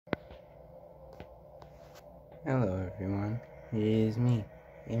Hello everyone, it is me,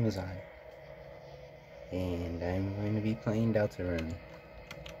 Amazon, and I'm going to be playing Deltarune.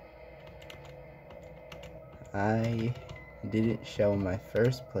 I didn't show my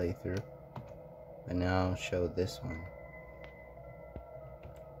first playthrough, but now I'll show this one,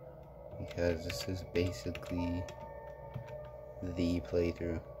 because this is basically the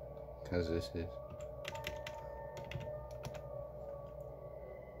playthrough, because this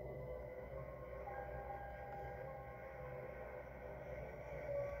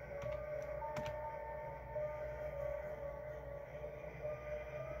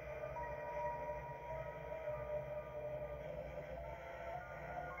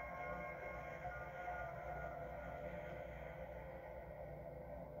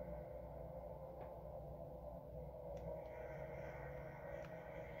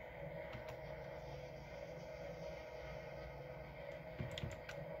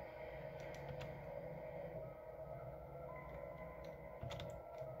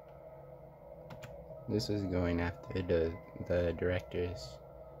is going after the director's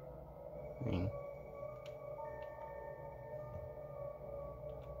thing.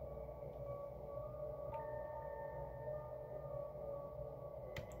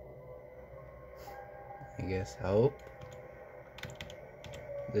 I guess hope,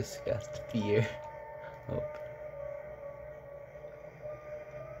 disgust, fear, hope.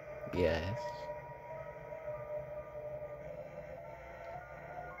 Yes.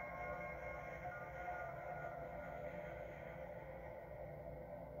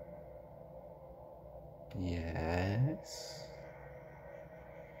 Yes.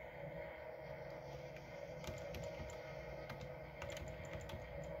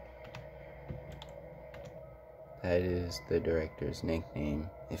 That is the director's nickname,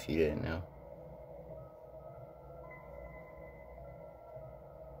 if you didn't know.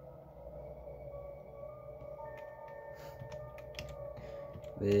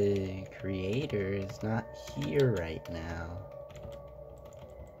 The creator is not here right now.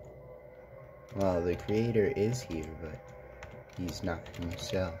 Well, the creator is here, but he's not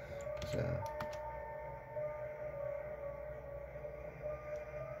himself, so...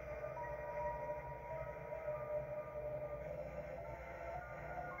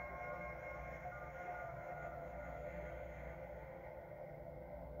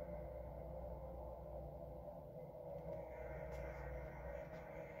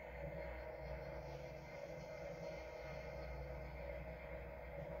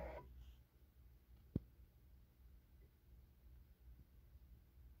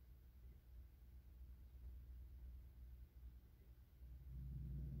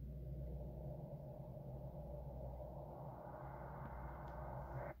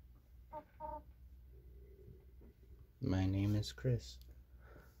 My name is Chris.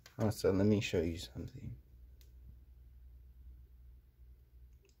 Also, let me show you something.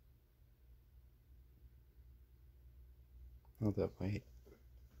 Hold up, wait.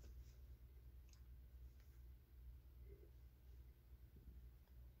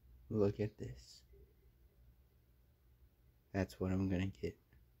 Look at this. That's what I'm gonna get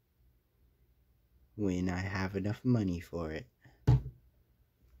when I have enough money for it.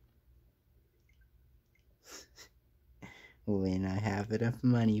 When I have enough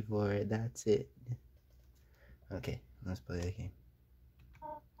money for it, that's it. Okay, let's play the game.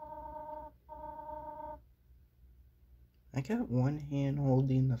 I got one hand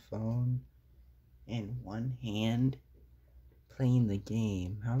holding the phone and one hand playing the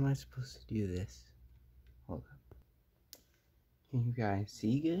game. How am I supposed to do this? Hold up. Can you guys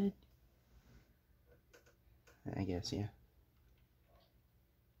see good? I guess, yeah.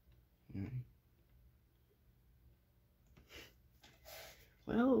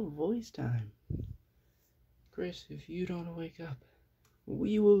 Well, voice time. Chris, if you don't wake up,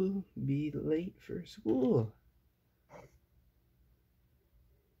 we will be late for school.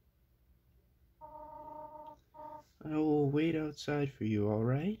 I will wait outside for you,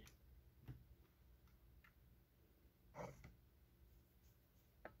 alright?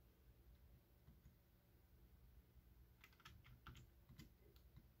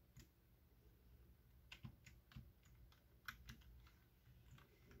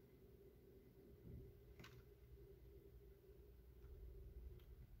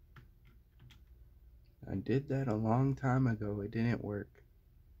 I did that a long time ago. It didn't work.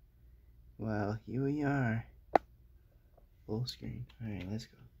 Well, here we are. Full screen. Alright, let's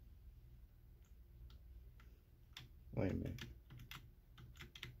go. Wait a minute.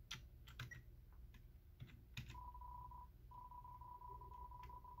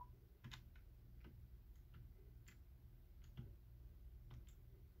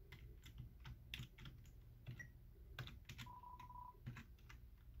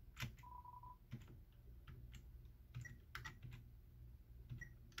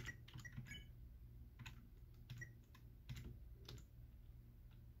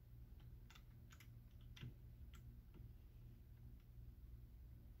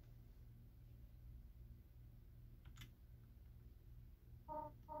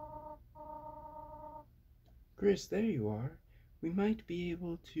 Chris, there you are. We might be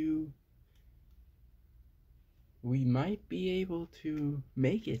able to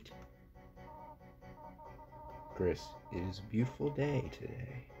make it. Chris, it is a beautiful day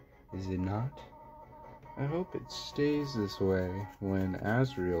today, is it not? I hope it stays this way when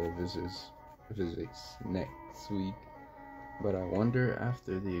Azrael visits next week. But I wonder,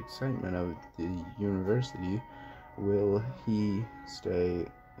 after the excitement of the university, will he stay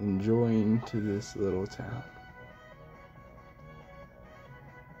enjoying to this little town?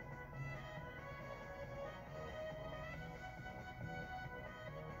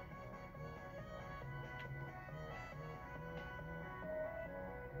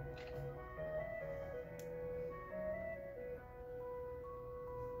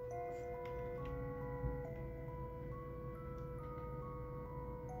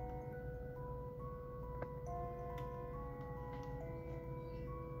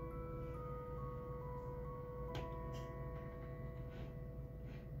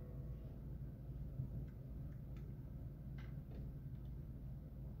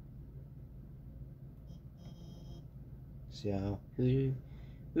 So, who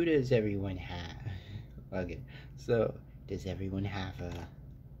does everyone have? Okay, so, does everyone have a...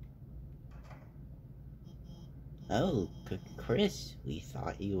 Oh, Chris, we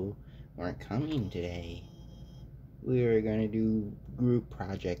thought you weren't coming today. We were gonna do group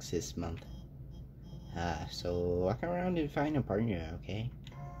projects this month. So walk around and find a partner, okay?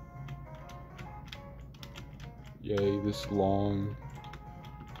 Yay, this long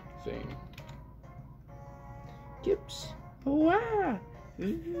thing. Gibbs. Wow!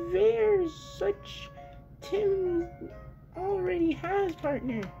 There's such... Tim already has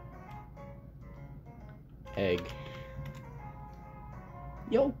partner. Egg.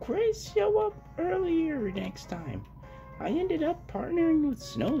 Yo, Chris, show up earlier next time. I ended up partnering with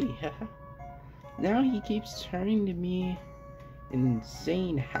Snowy. Now he keeps turning to me and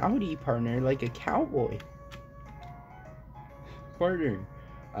saying howdy, partner, like a cowboy. Partner,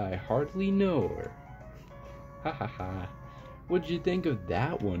 I hardly know her. Ha ha ha. What'd you think of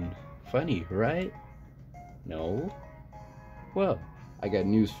that one? Funny, right? No? Well, I got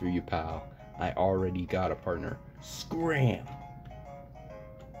news for you, pal. I already got a partner. Scram!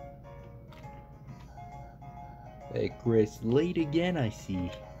 Hey, Chris, late again, I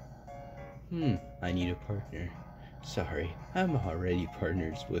see. I need a partner. Sorry, I'm already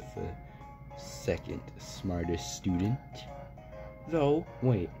partners with the second smartest student. Though,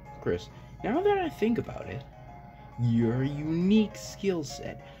 wait, Chris, now that I think about it, your unique skill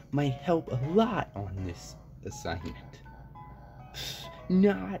set might help a lot on this assignment.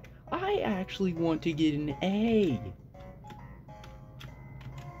 Not, I actually want to get an A.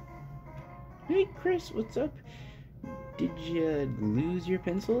 Hey, Chris, what's up? Did you lose your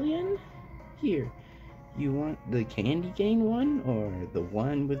pencil again? Here, you want the candy cane one or the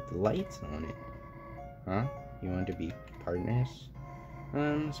one with the lights on it? Huh? You want to be partners?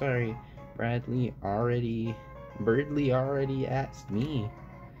 Sorry, Birdley already asked me,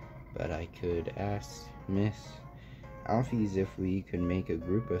 but I could ask Miss Alfie's if we could make a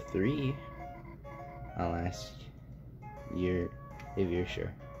group of 3. I'll ask if you're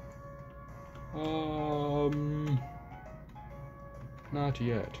sure. Not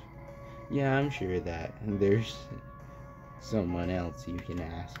yet. Yeah, I'm sure that there's someone else you can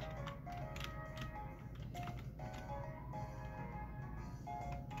ask.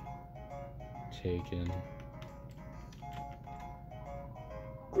 Taken.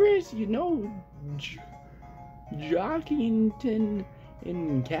 Chris, you know, Jockington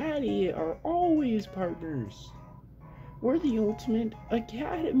and Caddy are always partners. We're the ultimate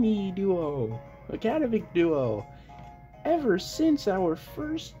academic duo, ever since our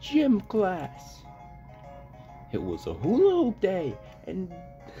first gym class. It was a hula hoop day, and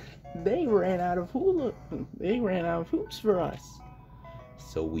they ran out of hoops for us.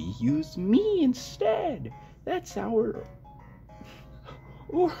 So we used me instead. That's our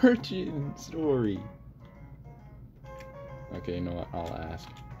origin story. Okay, you know what? I'll ask.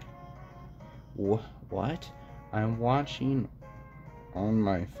 What? I'm watching on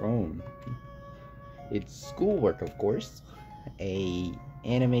my phone. It's schoolwork, of course.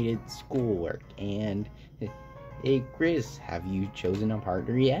 Animated schoolwork. And hey, Chris, have you chosen a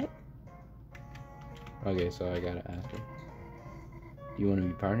partner yet? Okay, so I gotta ask her. Do you want to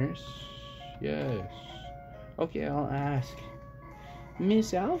be partners? Yes. Okay, I'll ask.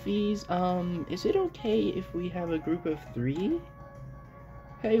 Miss Alfie's, is it okay if we have a group of 3?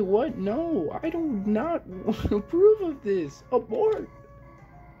 Hey, what? No, I do not approve of this. Abort.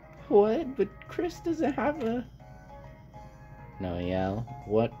 What? But Chris doesn't have a... Noelle,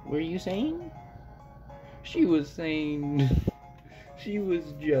 what were you saying? She was saying, she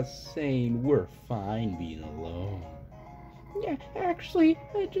was just saying we're fine being alone. Yeah, actually,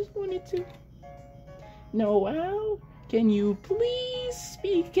 I just wanted to. Noel, can you please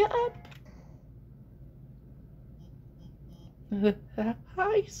speak up?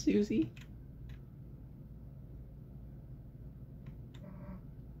 Hi, Susie.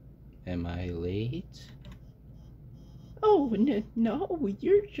 Am I late? Oh, no,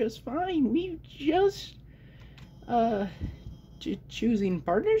 you're just fine. We just, choosing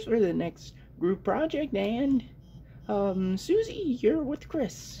partners for the next group project, and, Susie, you're with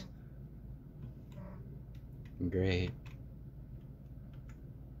Chris. Great.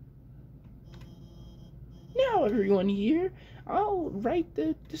 Now, everyone here, I'll write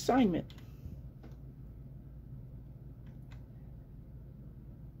the assignment.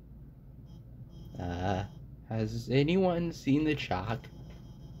 Has anyone seen the chalk?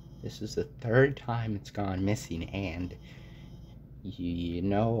 This is the third time it's gone missing, and you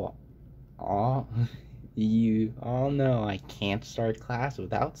know, you all know I can't start class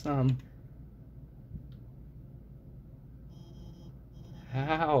without some.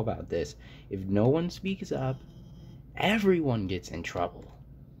 How about this? If no one speaks up, everyone gets in trouble.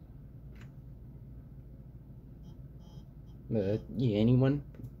 Anyone,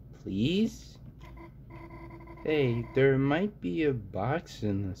 please? Hey, there might be a box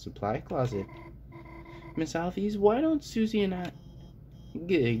in the supply closet. Miss Alphys, why don't Susie and I...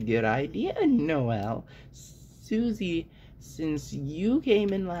 Good idea, Noel. Susie, since you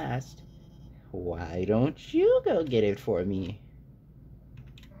came in last, why don't you go get it for me?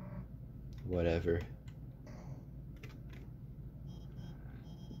 Whatever.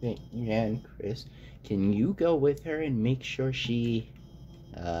 And Chris, can you go with her and make sure she,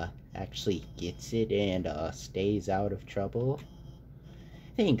 actually gets it and, stays out of trouble?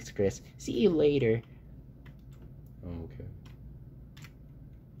 Thanks, Chris. See you later. Okay.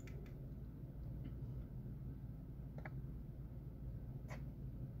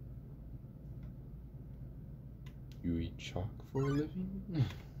 You eat chalk for a living?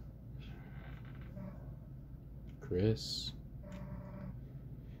 Chris.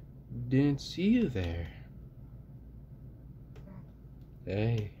 Didn't see you there.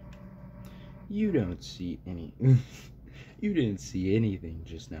 Hey. You don't see any... You didn't see anything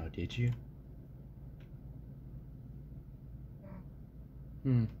just now, did you?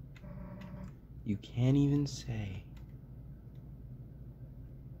 You can't even say.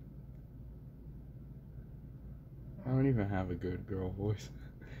 I don't even have a good girl voice.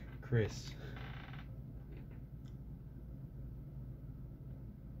 Chris.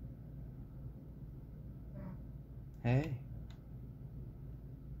 Hey.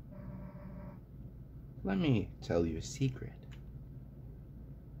 Let me tell you a secret.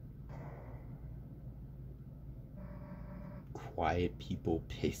 Quiet people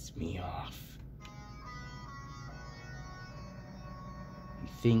piss me off. You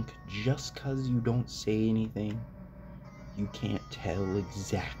think just 'cause you don't say anything, you can't tell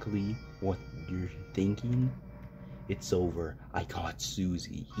exactly what you're thinking? It's over. I caught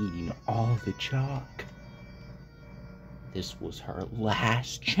Susie eating all the chalk. This was her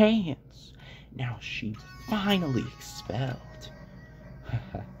last chance. Now she's finally expelled.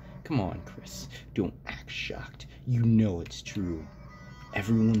 Come on, Chris. Don't act shocked. You know it's true.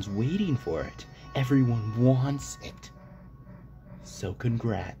 Everyone's waiting for it. Everyone wants it. So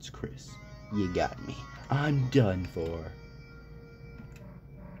congrats, Chris. You got me. I'm done for.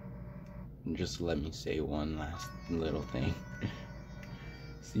 Just let me say one last little thing.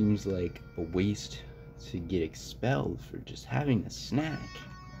 Seems like a waste to get expelled for just having a snack.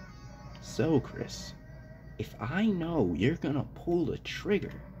 So, Chris, if I know you're gonna pull the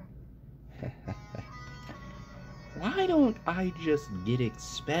trigger, why don't I just get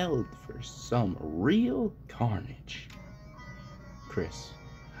expelled for some real carnage? Chris,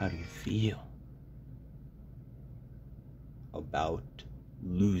 how do you feel about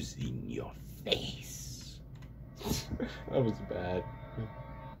losing your face? That was bad.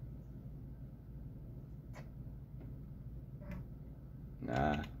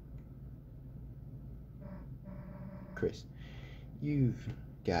 Nah. Chris, you've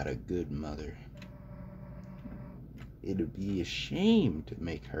got a good mother. It'd be a shame to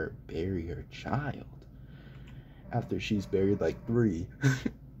make her bury her child after she's buried like 3.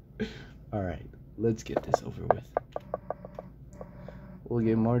 Alright, let's get this over with. We'll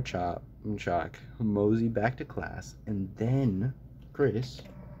get more chalk, mosey back to class, and then, Chris,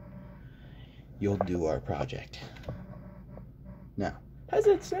 you'll do our project. Now, how's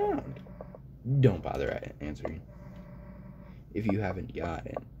that sound? Don't bother answering. If you haven't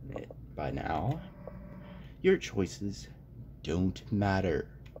gotten it by now, Your choices don't matter.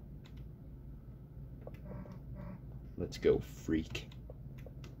 Let's go, freak.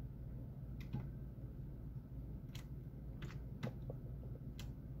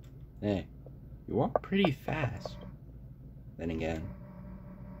 Hey, you walk pretty fast. Then again,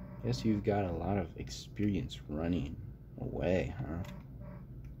 guess you've got a lot of experience running away, huh?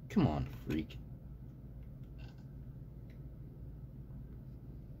 Come on, freak.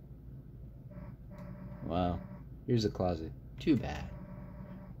 Wow, here's a closet. Too bad.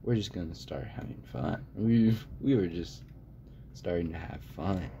 We're just gonna start having fun. We were just starting to have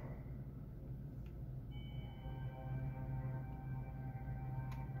fun.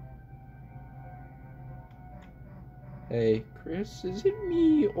 Hey, Chris, is it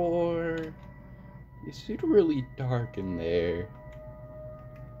me or is it really dark in there?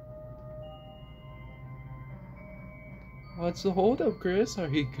 What's the holdup, Chris? Are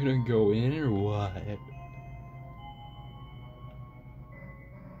you gonna go in or what?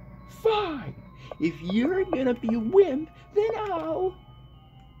 Fine! If you're gonna be a wimp, then I'll...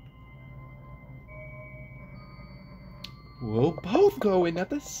 We'll both go in at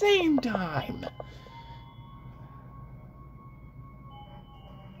the same time!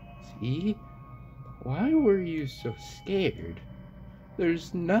 See? Why were you so scared?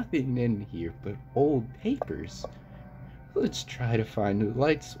 There's nothing in here but old papers. Let's try to find the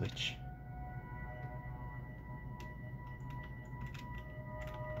light switch.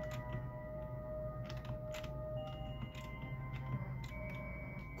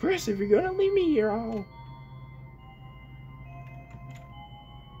 Chris, if you're gonna leave me here, I'll...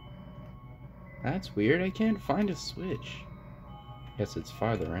 That's weird, I can't find a switch. Guess it's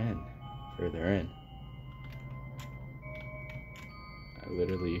further in. I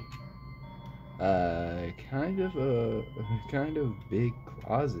literally... kind of big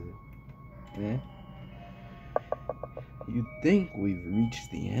closet. Eh? You'd think we've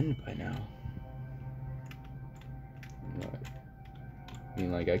reached the end by now. I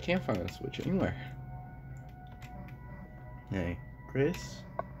mean, like, I can't find a switch anywhere. Hey, Chris?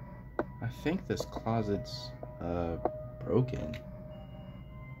 I think this closet's, broken.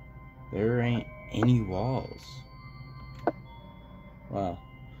 There ain't any walls. Wow.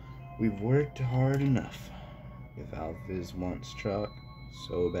 We've worked hard enough. If Alphys wants Chuck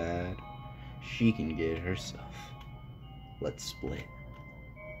so bad, she can get it herself. Let's split.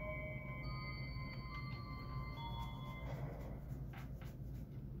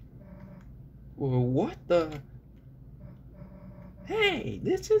 Well, what the? Hey,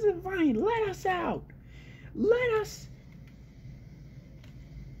 this isn't funny. Let us out. Let us.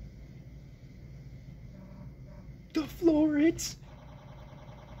 The floor, it's.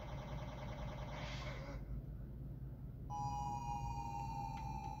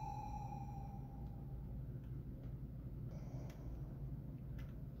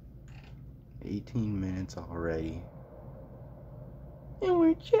 "18 minutes already. And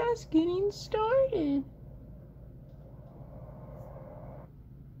we're just getting started."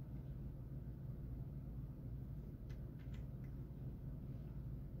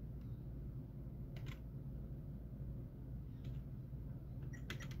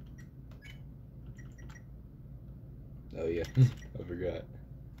 Oh yeah, I forgot.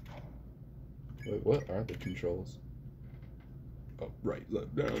 Wait, what are the controls? Oh, right,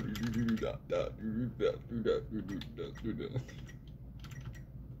 left, down,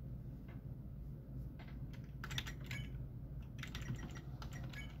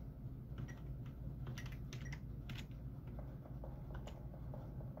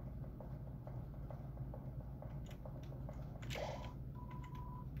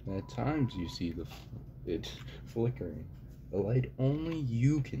 At times you see it flickering, a light only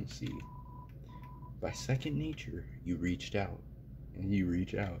you can see. By second nature, you reached out, and you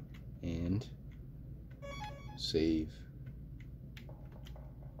reach out, and save.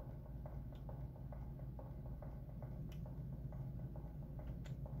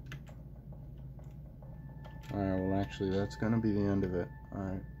 Alright, well actually that's gonna be the end of it.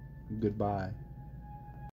 Alright, goodbye.